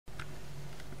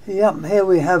Yep, here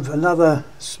we have another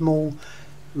small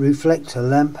reflector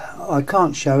lamp. I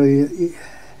can't show you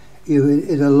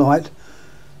in a light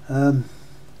that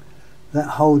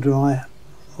holder,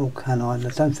 or can I? I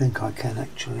don't think I can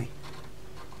actually.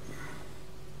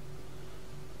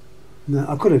 No,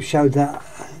 I could have showed that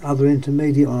other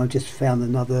intermediate one. I just found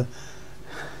another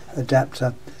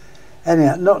adapter.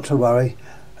 Anyhow, not to worry.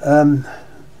 I'm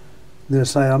going to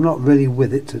say I'm not really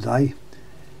with it today.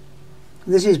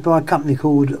 This is by a company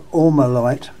called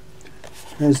Ormalight.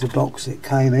 There's the box it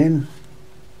came in.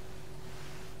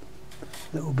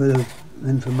 A little bit of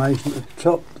information at the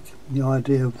top. The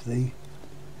idea of the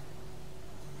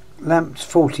lamp's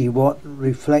 40 watt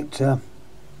reflector,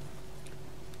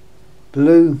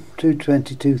 blue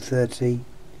 220-230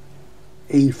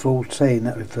 E14.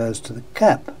 That refers to the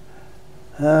cap.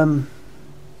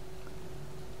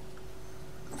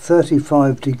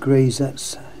 35 degrees,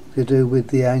 that's to do with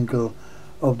the angle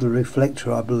of the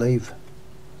reflector, I believe.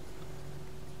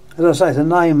 As I say, it's a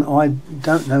name I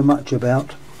don't know much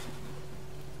about.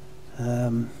 I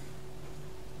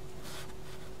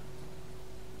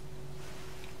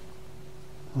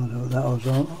don't know what that was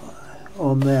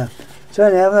on there. So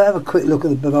anyhow, have a quick look at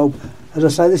the bulb. As I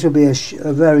say, this will be a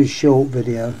very short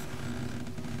video.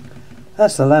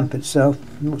 That's the lamp itself.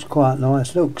 It looks quite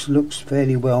nice. Looks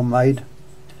fairly well made.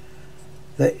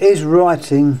 There is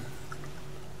writing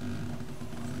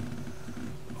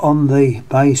on the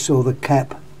base or the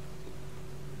cap.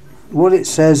 What it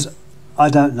says, I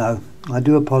don't know. I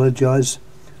do apologise.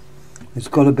 It's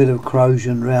got a bit of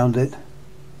corrosion around it.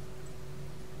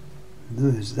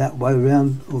 Is that way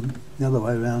round or the other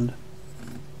way round?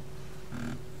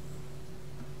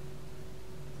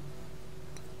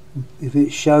 If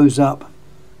it shows up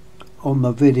on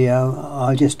the video,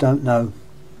 I just don't know.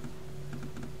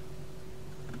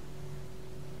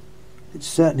 It's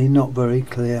certainly not very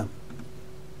clear.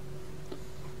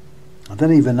 I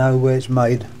don't even know where it's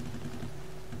made.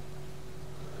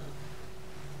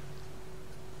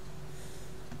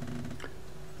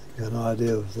 Got an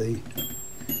idea of the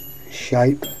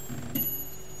shape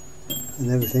and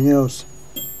everything else.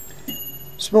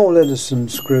 Small Edison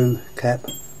screw cap.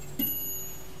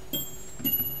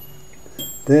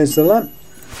 There's the lamp.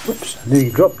 Oops, I nearly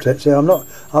dropped it. So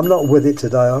I'm not with it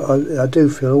today. I do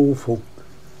feel awful.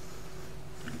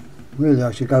 Really,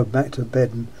 I should go back to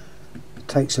bed and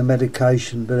take some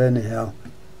medication, but anyhow,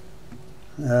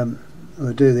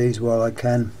 I'll do these while I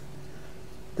can.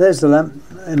 There's the lamp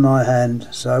in my hand.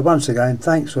 So once again,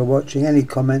 thanks for watching. Any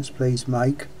comments please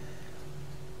make,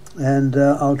 and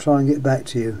I'll try and get back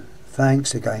to you.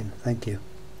 Thanks again. Thank you.